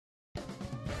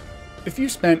If you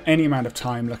spent any amount of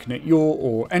time looking at your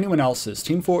or anyone else's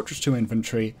Team Fortress 2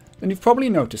 inventory, then you've probably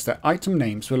noticed that item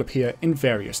names will appear in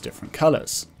various different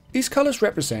colours. These colours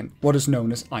represent what is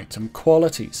known as item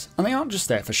qualities, and they aren't just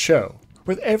there for show,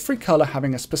 with every colour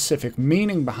having a specific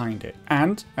meaning behind it,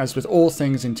 and, as with all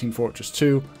things in Team Fortress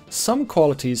 2, some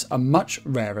qualities are much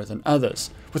rarer than others,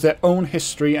 with their own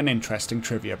history and interesting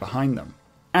trivia behind them.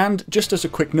 And just as a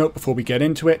quick note before we get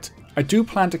into it, I do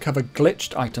plan to cover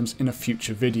glitched items in a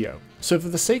future video, so for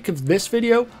the sake of this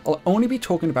video, I'll only be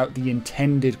talking about the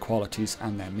intended qualities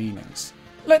and their meanings.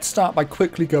 Let's start by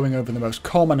quickly going over the most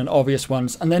common and obvious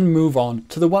ones, and then move on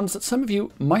to the ones that some of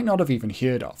you might not have even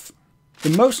heard of.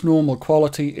 The most normal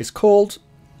quality is called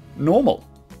normal.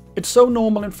 It's so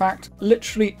normal, in fact,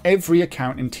 literally every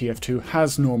account in TF2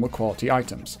 has normal quality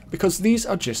items, because these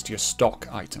are just your stock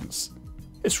items.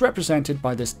 It's represented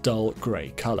by this dull grey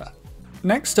colour.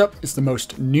 Next up is the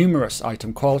most numerous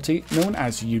item quality, known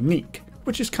as unique,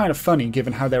 which is kind of funny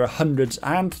given how there are hundreds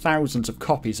and thousands of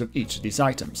copies of each of these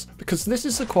items, because this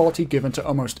is the quality given to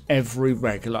almost every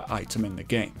regular item in the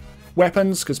game.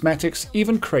 Weapons, cosmetics,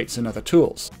 even crates and other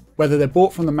tools, whether they're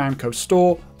bought from the Manco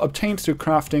store, obtained through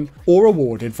crafting, or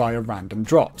awarded via random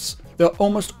drops. They'll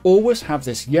almost always have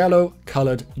this yellow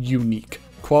coloured unique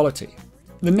quality.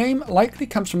 The name likely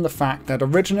comes from the fact that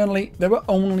originally there were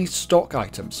only stock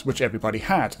items which everybody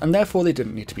had, and therefore they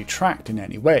didn't need to be tracked in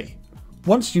any way.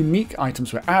 Once unique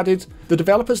items were added, the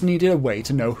developers needed a way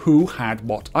to know who had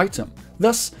what item.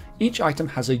 Thus, each item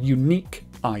has a unique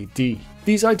ID.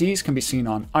 These IDs can be seen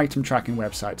on item tracking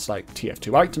websites like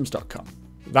TF2items.com.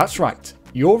 That's right,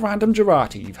 your random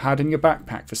Girardi you've had in your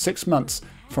backpack for 6 months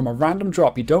from a random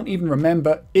drop you don't even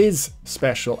remember is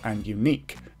special and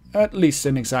unique. At least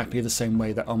in exactly the same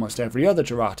way that almost every other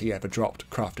Girardi ever dropped,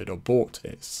 crafted or bought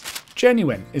is.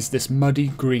 Genuine is this muddy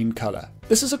green colour.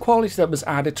 This is a quality that was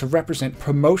added to represent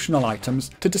promotional items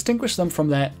to distinguish them from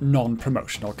their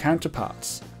non-promotional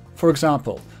counterparts. For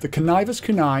example, the Conniver's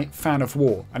Kunai Fan of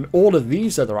War and all of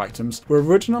these other items were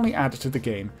originally added to the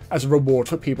game as a reward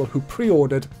for people who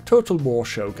pre-ordered Total War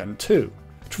Shogun 2.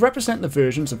 To represent the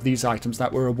versions of these items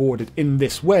that were awarded in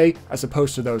this way, as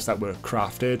opposed to those that were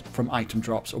crafted from item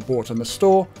drops or bought in the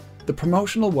store, the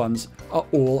promotional ones are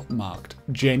all marked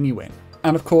genuine.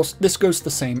 And of course, this goes the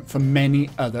same for many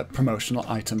other promotional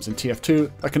items in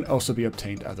TF2 that can also be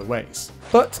obtained other ways.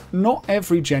 But not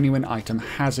every genuine item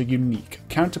has a unique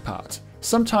counterpart.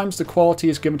 Sometimes the quality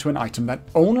is given to an item that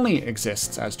only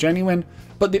exists as genuine,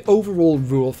 but the overall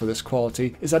rule for this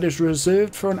quality is that it is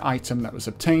reserved for an item that was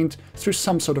obtained through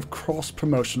some sort of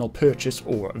cross-promotional purchase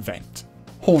or event.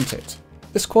 Haunted.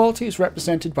 This quality is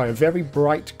represented by a very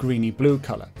bright greeny blue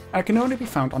colour, and can only be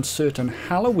found on certain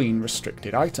Halloween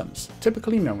restricted items,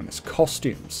 typically known as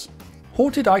costumes.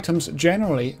 Haunted items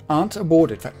generally aren't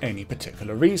awarded for any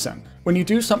particular reason. When you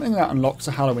do something that unlocks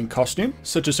a Halloween costume,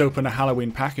 such as open a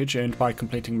Halloween package earned by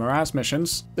completing Mirage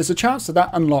missions, there's a chance that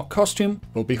that unlocked costume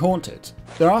will be haunted.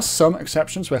 There are some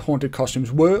exceptions where haunted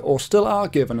costumes were or still are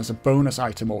given as a bonus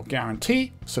item or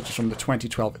guarantee, such as from the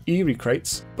 2012 Eerie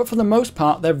crates, but for the most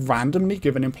part they're randomly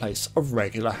given in place of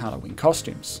regular Halloween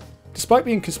costumes. Despite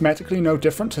being cosmetically no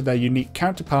different to their unique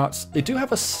counterparts, they do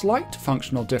have a slight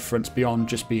functional difference beyond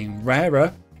just being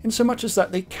rarer, in so much as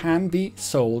that they can be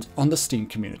sold on the Steam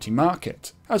community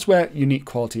market, as where unique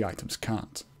quality items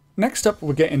can't. Next up,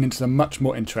 we're getting into the much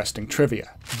more interesting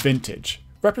trivia, vintage,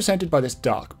 represented by this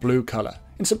dark blue colour.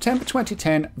 In September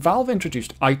 2010, Valve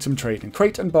introduced item trading,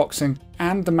 crate unboxing,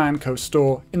 and the Manco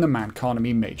store in the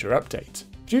Manconomy major update.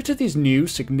 Due to these new,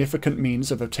 significant means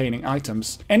of obtaining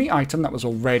items, any item that was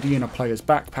already in a player's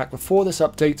backpack before this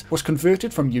update was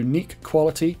converted from unique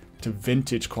quality to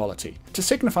vintage quality, to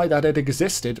signify that it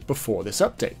existed before this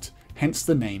update, hence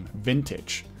the name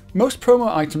vintage. Most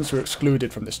promo items were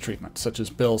excluded from this treatment, such as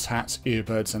Bill's hats,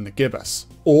 earbuds, and the gibbous,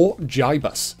 or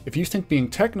jibus, if you think being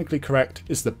technically correct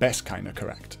is the best kind of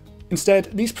correct. Instead,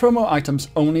 these promo items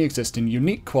only exist in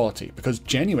unique quality because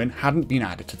genuine hadn't been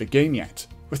added to the game yet,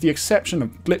 with the exception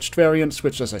of glitched variants,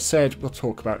 which, as I said, we'll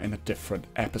talk about in a different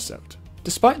episode.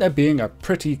 Despite there being a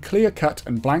pretty clear-cut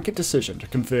and blanket decision to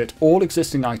convert all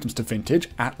existing items to vintage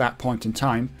at that point in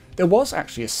time, there was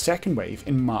actually a second wave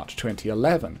in March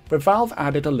 2011, where Valve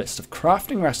added a list of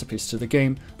crafting recipes to the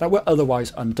game that were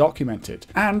otherwise undocumented,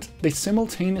 and they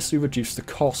simultaneously reduced the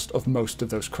cost of most of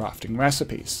those crafting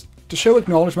recipes. To show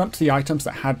acknowledgement to the items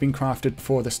that had been crafted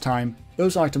before this time,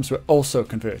 those items were also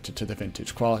converted to the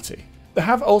vintage quality. There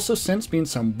have also since been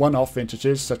some one-off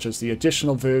vintages, such as the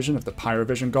additional version of the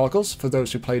Pyrovision goggles for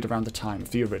those who played around the time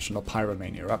of the original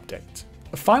Pyromania update.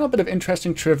 A final bit of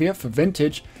interesting trivia for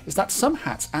vintage is that some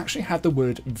hats actually had the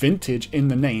word vintage in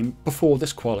the name before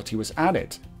this quality was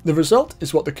added. The result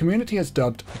is what the community has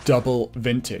dubbed double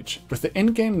vintage, with the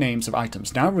in-game names of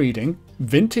items now reading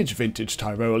Vintage Vintage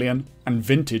Tyrolean and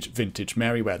Vintage Vintage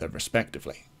Merryweather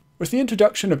respectively. With the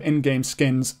introduction of in-game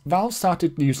skins, Valve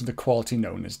started using the quality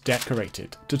known as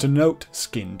decorated to denote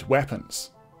skinned weapons.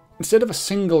 Instead of a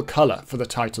single colour for the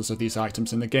titles of these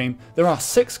items in the game, there are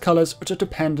 6 colours which are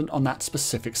dependent on that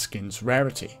specific skin's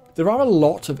rarity. There are a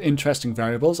lot of interesting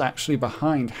variables actually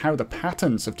behind how the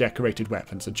patterns of decorated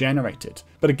weapons are generated,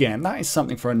 but again that is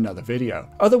something for another video.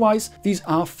 Otherwise, these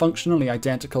are functionally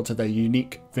identical to their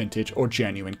unique, vintage or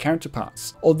genuine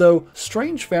counterparts, although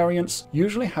strange variants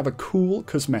usually have a cool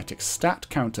cosmetic stat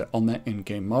counter on their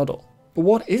in-game model. But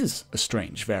what is a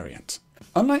strange variant?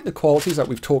 Unlike the qualities that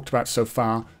we've talked about so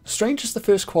far, strange is the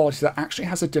first quality that actually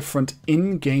has a different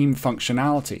in-game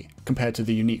functionality compared to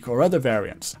the unique or other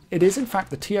variants. It is in fact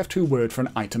the TF2 word for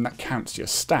an item that counts your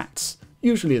stats,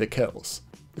 usually the kills.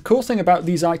 The cool thing about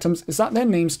these items is that their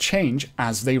names change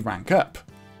as they rank up.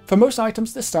 For most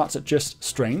items this starts at just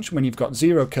strange when you've got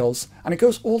 0 kills, and it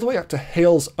goes all the way up to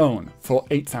Hale's Own for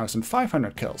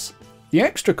 8,500 kills. The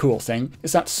extra cool thing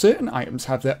is that certain items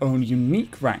have their own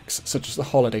unique ranks, such as the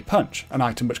Holiday Punch, an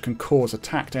item which can cause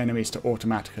attacked enemies to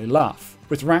automatically laugh,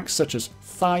 with ranks such as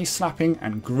Thigh Slapping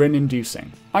and Grin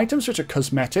Inducing. Items which are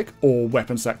cosmetic, or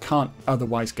weapons that can't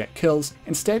otherwise get kills,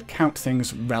 instead count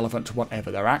things relevant to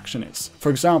whatever their action is.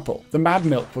 For example, the Mad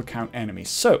Milk will count enemies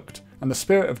soaked, and the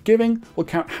Spirit of Giving will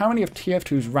count how many of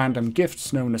TF2's random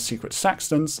gifts known as Secret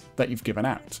Saxtons that you've given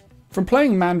out. From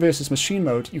playing Man vs Machine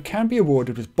mode, you can be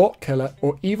awarded with Bot Killer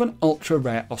or even ultra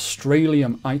rare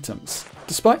Australium items.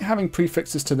 Despite having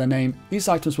prefixes to their name, these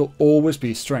items will always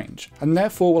be strange, and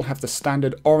therefore will have the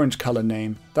standard orange colour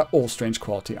name that all strange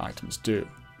quality items do.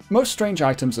 Most strange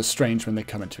items are strange when they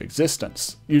come into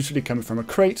existence, usually coming from a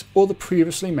crate or the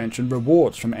previously mentioned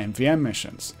rewards from MVM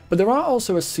missions. But there are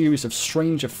also a series of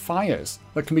stranger fires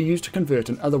that can be used to convert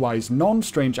an otherwise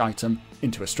non-strange item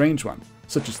into a strange one,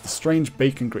 such as the strange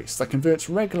bacon grease that converts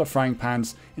regular frying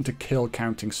pans into kill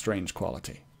counting strange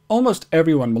quality. Almost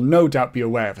everyone will no doubt be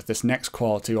aware of this next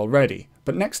quality already,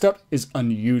 but next up is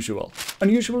unusual.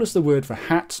 Unusual is the word for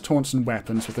hats, taunts and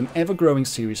weapons with an ever-growing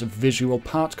series of visual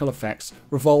particle effects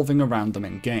revolving around them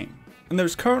in game. And there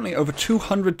is currently over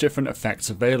 200 different effects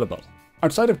available.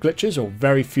 Outside of glitches or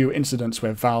very few incidents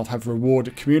where Valve have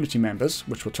rewarded community members,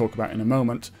 which we'll talk about in a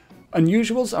moment,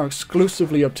 unusuals are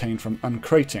exclusively obtained from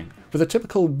uncrating, with a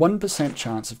typical 1%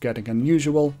 chance of getting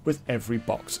unusual with every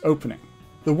box opening.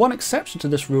 The one exception to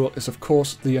this rule is of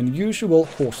course the unusual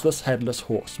Horseless Headless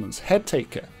Horseman's Head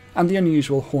Taker, and the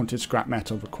unusual Haunted Scrap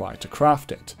Metal required to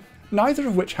craft it, neither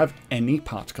of which have any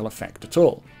particle effect at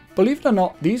all. Believe it or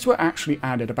not, these were actually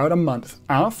added about a month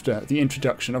after the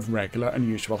introduction of regular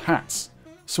unusual hats.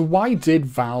 So why did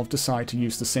Valve decide to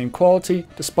use the same quality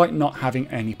despite not having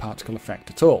any particle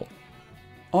effect at all?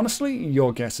 Honestly,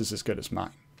 your guess is as good as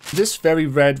mine. This very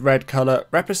red colour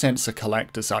represents a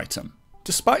collector's item.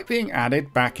 Despite being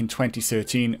added back in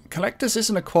 2013, collectors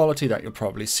isn't a quality that you'll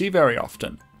probably see very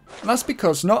often. And that's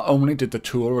because not only did the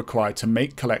tool required to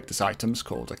make collector's items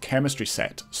called a chemistry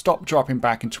set stop dropping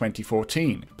back in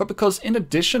 2014, but because in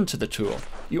addition to the tool,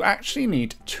 you actually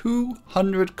need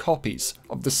 200 copies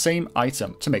of the same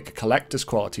item to make a collector's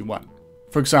quality one.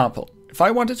 For example, if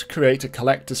I wanted to create a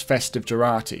collector's festive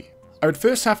Gerati, I would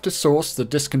first have to source the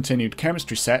discontinued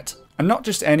chemistry set, and not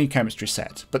just any chemistry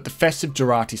set, but the festive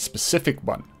Gerati specific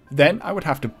one. Then I would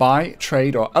have to buy,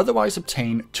 trade or otherwise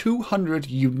obtain 200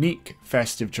 unique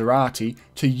festive Gerati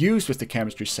to use with the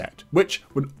chemistry set, which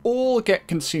would all get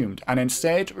consumed and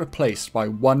instead replaced by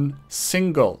one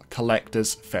single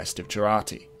collector's festive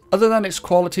Gerati. Other than its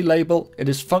quality label, it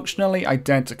is functionally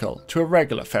identical to a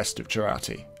regular festive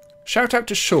Gerati. Shout out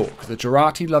to Shork, the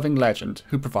Gerati loving legend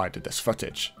who provided this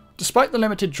footage. Despite the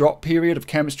limited drop period of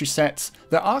chemistry sets,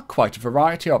 there are quite a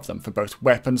variety of them for both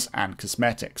weapons and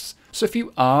cosmetics. So if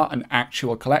you are an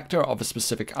actual collector of a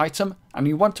specific item and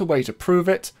you want a way to prove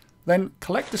it, then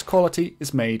collector's quality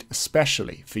is made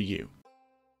especially for you.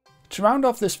 To round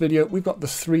off this video, we've got the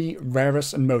 3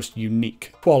 rarest and most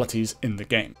unique qualities in the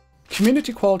game.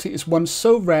 Community quality is one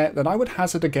so rare that I would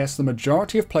hazard a guess the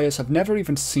majority of players have never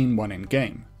even seen one in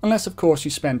game. Unless of course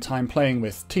you spend time playing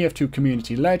with TF2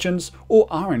 community legends or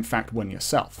are in fact one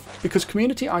yourself. Because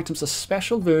community items are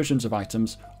special versions of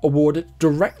items awarded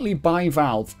directly by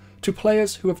Valve to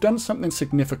players who have done something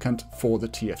significant for the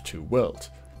TF2 world.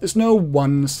 There's no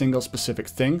one single specific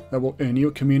thing that will earn you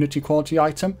a community quality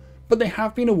item, but they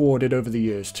have been awarded over the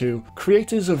years to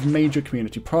creators of major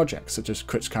community projects such as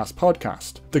Critscast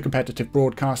Podcast, the competitive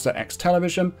broadcaster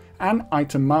XTelevision, and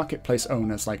item marketplace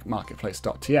owners like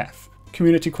marketplace.tf.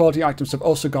 Community quality items have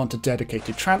also gone to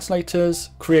dedicated translators,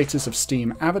 creators of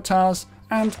Steam avatars,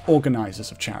 and organisers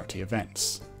of charity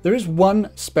events. There is one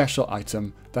special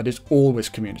item that is always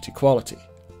community quality,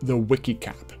 the Wiki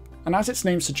Cap. And as its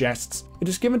name suggests, it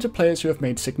is given to players who have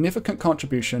made significant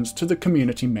contributions to the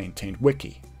community-maintained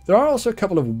wiki. There are also a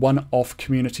couple of one-off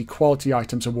community quality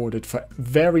items awarded for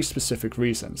very specific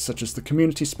reasons, such as the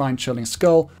community spine-chilling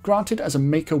skull granted as a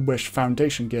Make-A-Wish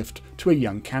Foundation gift to a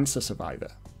young cancer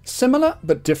survivor. Similar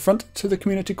but different to the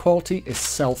community quality is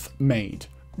self-made.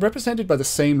 Represented by the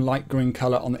same light green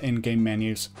colour on the in-game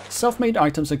menus, self-made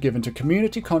items are given to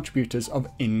community contributors of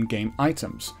in-game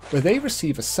items, where they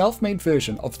receive a self-made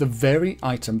version of the very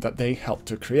item that they helped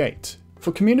to create.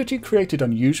 For community-created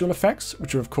unusual effects,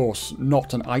 which are of course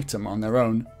not an item on their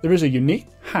own, there is a unique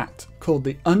hat called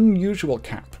the Unusual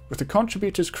Cap, with the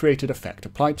contributor's created effect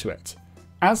applied to it.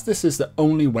 As this is the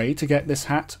only way to get this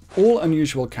hat, all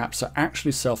unusual caps are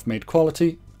actually self-made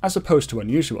quality, as opposed to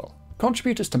unusual.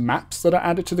 Contributors to maps that are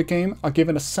added to the game are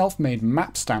given a self-made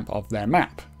map stamp of their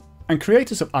map. And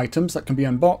creators of items that can be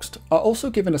unboxed are also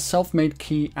given a self-made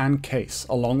key and case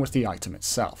along with the item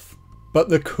itself. But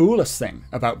the coolest thing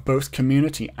about both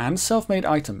community and self-made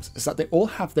items is that they all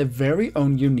have their very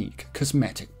own unique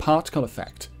cosmetic particle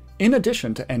effect, in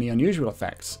addition to any unusual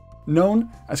effects, known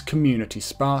as Community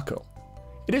Sparkle.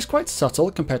 It is quite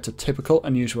subtle compared to typical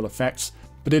unusual effects,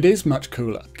 but it is much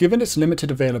cooler, given its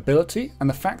limited availability and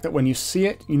the fact that when you see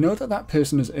it, you know that that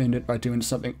person has earned it by doing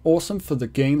something awesome for the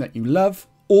game that you love,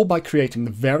 or by creating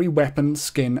the very weapon,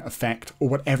 skin, effect, or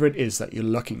whatever it is that you're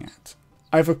looking at.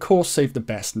 I've of course saved the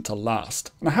best until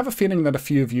last, and I have a feeling that a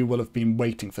few of you will have been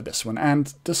waiting for this one,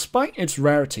 and despite its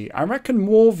rarity, I reckon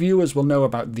more viewers will know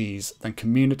about these than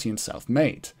community and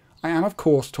self-made. I am of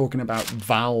course talking about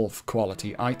Valve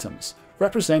quality items.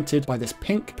 Represented by this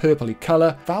pink purpley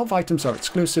colour, Valve items are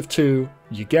exclusive to,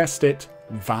 you guessed it,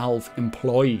 Valve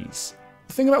employees.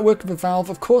 The thing about working for Valve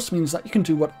of course means that you can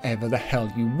do whatever the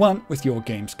hell you want with your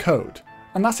game's code,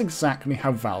 and that's exactly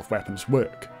how Valve weapons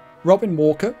work. Robin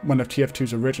Walker, one of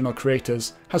TF2's original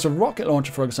creators, has a rocket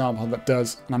launcher for example that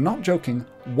does, and I'm not joking,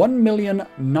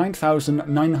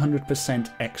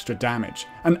 1,009,900% extra damage,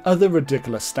 and other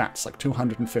ridiculous stats like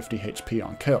 250 HP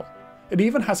on kill. It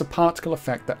even has a particle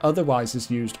effect that otherwise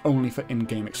is used only for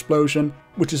in-game explosion,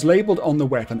 which is labelled on the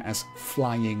weapon as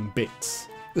flying bits.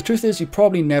 The truth is you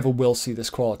probably never will see this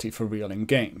quality for real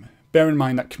in-game. Bear in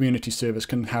mind that community servers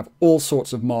can have all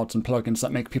sorts of mods and plugins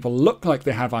that make people look like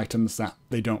they have items that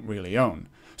they don't really own.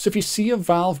 So if you see a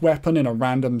Valve weapon in a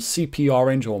random CP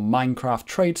Orange or Minecraft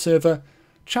trade server,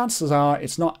 chances are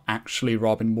it's not actually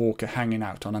Robin Walker hanging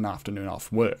out on an afternoon off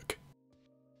work.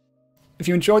 If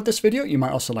you enjoyed this video, you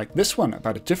might also like this one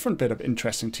about a different bit of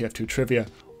interesting TF2 trivia,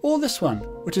 or this one,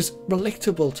 which is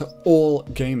relatable to all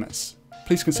gamers.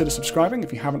 Please consider subscribing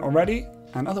if you haven't already,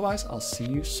 and otherwise I'll see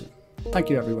you soon.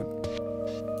 Thank you everyone.